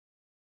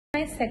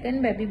My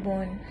second baby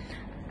born.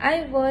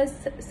 I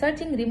was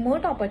searching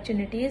remote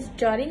opportunities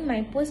during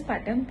my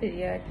postpartum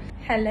period.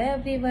 Hello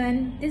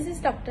everyone, this is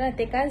Dr.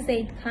 Ateka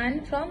Zaid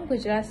Khan from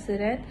Gujarat,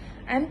 Surat.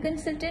 I am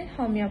consultant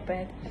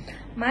homeopath.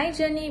 My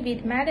journey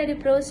with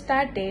MedEduPro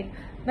started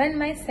when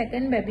my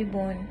second baby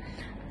born.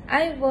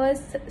 I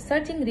was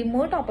searching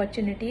remote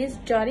opportunities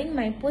during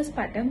my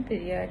postpartum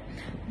period.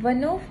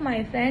 One of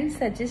my friends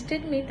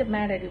suggested me the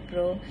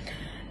MedEduPro.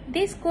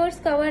 This course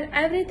covered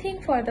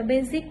everything for the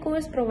basic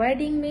course,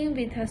 providing me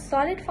with a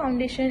solid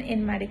foundation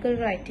in medical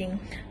writing,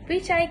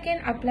 which I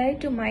can apply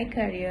to my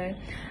career.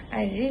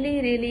 I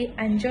really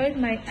enjoyed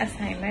my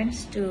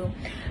assignments too.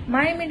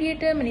 My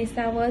mediator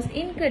Manisa was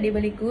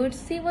incredibly good.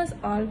 She was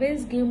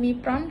always give me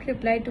prompt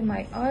reply to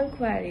my all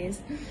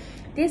queries.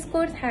 This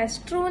course has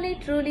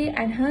truly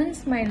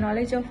enhanced my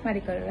knowledge of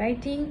medical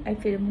writing. I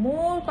feel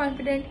more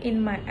confident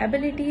in my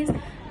abilities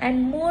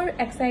and more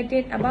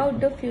excited about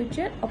the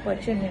future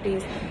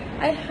opportunities.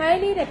 I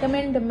highly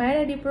recommend the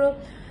MedEduPro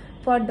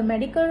for the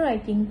medical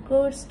writing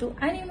course to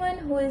anyone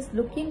who is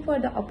looking for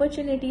the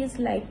opportunities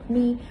like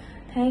me.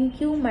 Thank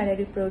you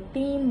MedEduPro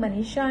team,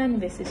 Manisha and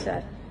Visi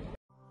sir.